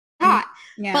really hot.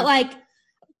 Yeah. But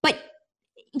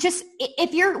just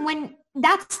when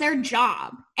that's their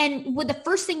job, and the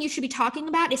first thing you should be talking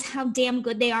about is how damn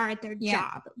good they are at their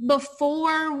job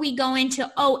before we go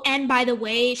into, oh, and by the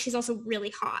way, she's also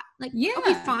really hot. Like,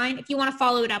 okay, fine. If you want to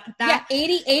follow it up with that.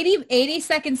 Yeah, 80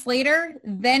 seconds later,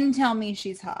 then tell me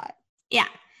she's hot. Yeah,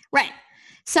 right.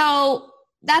 So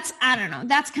that's, I don't know.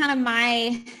 That's kind of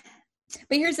my...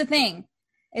 But here's the thing.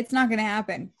 It's not going to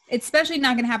happen. It's especially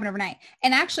not going to happen overnight.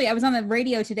 And actually, I was on the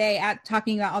radio today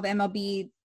talking about all the MLB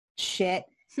shit.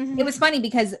 It was funny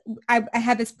because I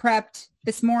had this prepped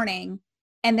this morning,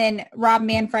 and then Rob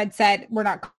Manfred said, we're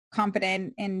not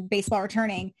confident in baseball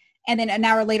returning. And then an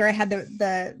hour later, I had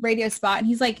the radio spot, and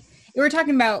he's like, we were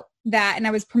talking about that, and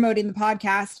I was promoting the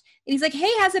podcast. And he's like,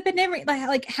 hey, has it been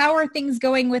like how are things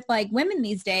going with like women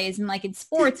these days and like in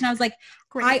sports? And I was like,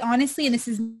 I honestly, and this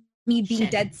is me being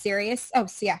dead serious. Oh,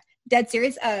 so yeah, dead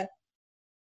serious. I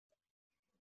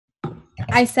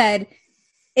said,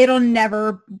 it'll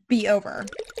never be over.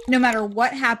 No matter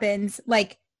what happens,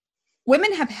 like,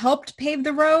 women have helped pave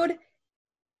the road.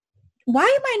 Why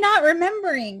am I not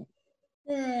remembering?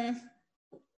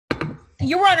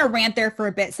 you were on a rant there for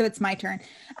a bit, so it's my turn.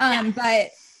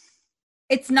 But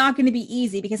it's not going to be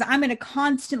easy because I'm going to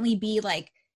constantly be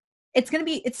like, it's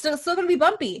still going to be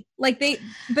bumpy. Like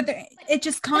it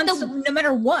just constantly, no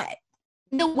matter what.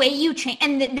 The way you change,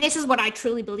 and this is what I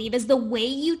truly believe, is the way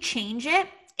you change it,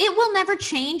 it will never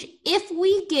change if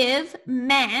we give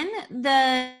men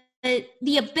the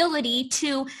ability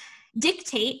to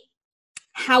dictate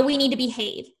how we need to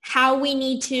behave, how we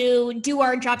need to do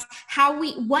our jobs,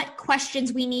 what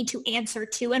questions we need to answer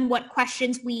to, and what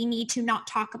questions we need to not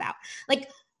talk about. Like,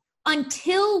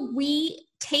 until we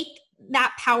take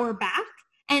that power back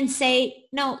and say,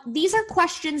 no, these are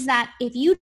questions that if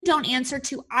you don't answer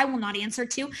to, I will not answer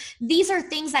to. These are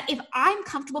things that if I'm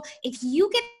comfortable, if you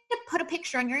get to put a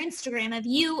picture on your Instagram of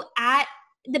you at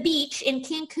the beach in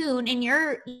Cancun in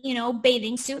your,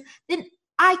 bathing suit, then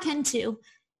I can too.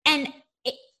 And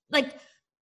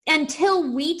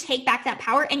until we take back that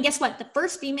power, and guess what? The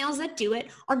first females that do it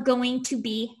are going to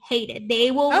be hated.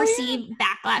 They will receive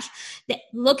backlash.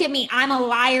 Look at me. I'm a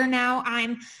liar now.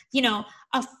 I'm an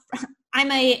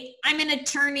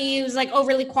attorney who's like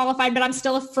overly qualified, but I'm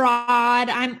still a fraud.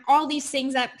 I'm all these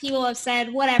things that people have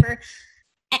said, whatever.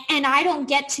 And I don't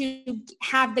get to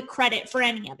have the credit for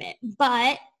any of it.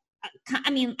 But I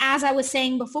mean, as I was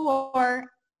saying before,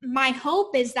 my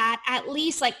hope is that at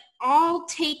least like I'll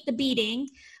take the beating,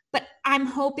 but I'm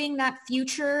hoping that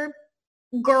future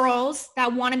girls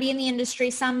that want to be in the industry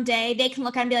someday, they can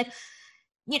look at it and be like,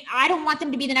 I don't want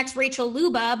them to be the next Rachel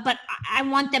Luba, but I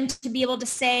want them to be able to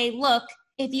say, look,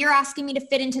 if you're asking me to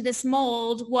fit into this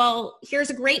mold, well, here's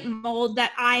a great mold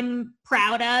that I'm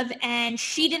proud of, and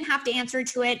she didn't have to answer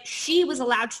to it. She was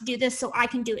allowed to do this, so I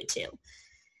can do it too.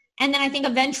 And then I think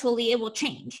eventually it will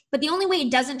change. But the only way it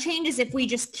doesn't change is if we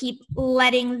just keep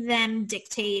letting them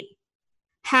dictate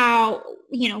how,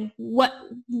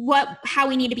 how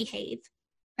we need to behave.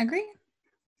 Agree.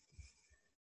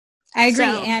 I agree.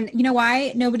 And you know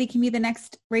why nobody can be the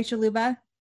next Rachel Luba?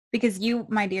 Because you,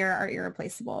 my dear, are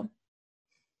irreplaceable.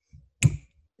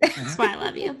 That's why I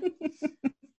love you.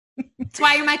 That's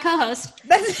why you're my co-host.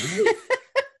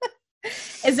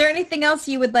 Is there anything else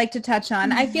you would like to touch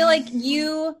on? I feel like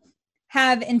you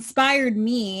have inspired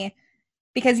me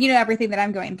because you know everything that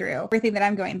I'm going through. And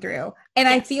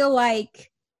yes. I feel like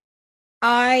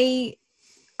I'm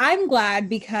glad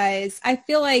because I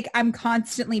feel like I'm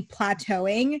constantly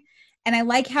plateauing. And I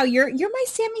like how you're my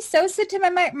Sammy Sosa to my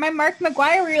Mark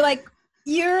McGuire, where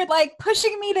you're like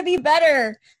pushing me to be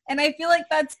better. And I feel like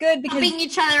that's good because helping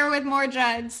each other with more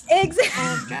drugs.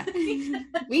 Exactly.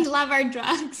 We love our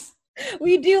drugs.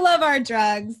 We do love our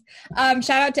drugs. Shout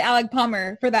out to Alec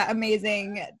Palmer for that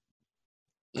amazing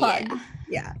plug.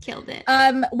 Yeah. Killed it.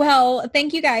 Well,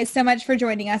 thank you guys so much for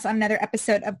joining us on another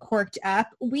episode of Corked Up.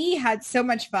 We had so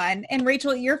much fun. And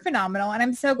Rachel, you're phenomenal. And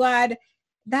I'm so glad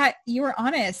that you were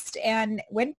honest and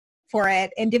went for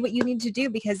it and did what you need to do,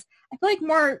 because I feel like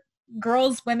more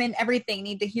girls, women, everything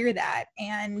need to hear that.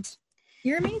 And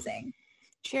you're amazing.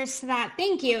 Cheers to that.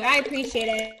 Thank you. I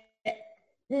appreciate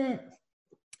it.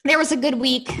 There was a good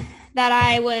week that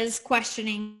I was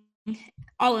questioning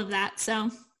all of that. So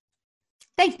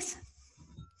thanks.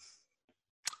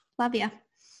 Love you.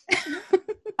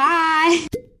 Bye.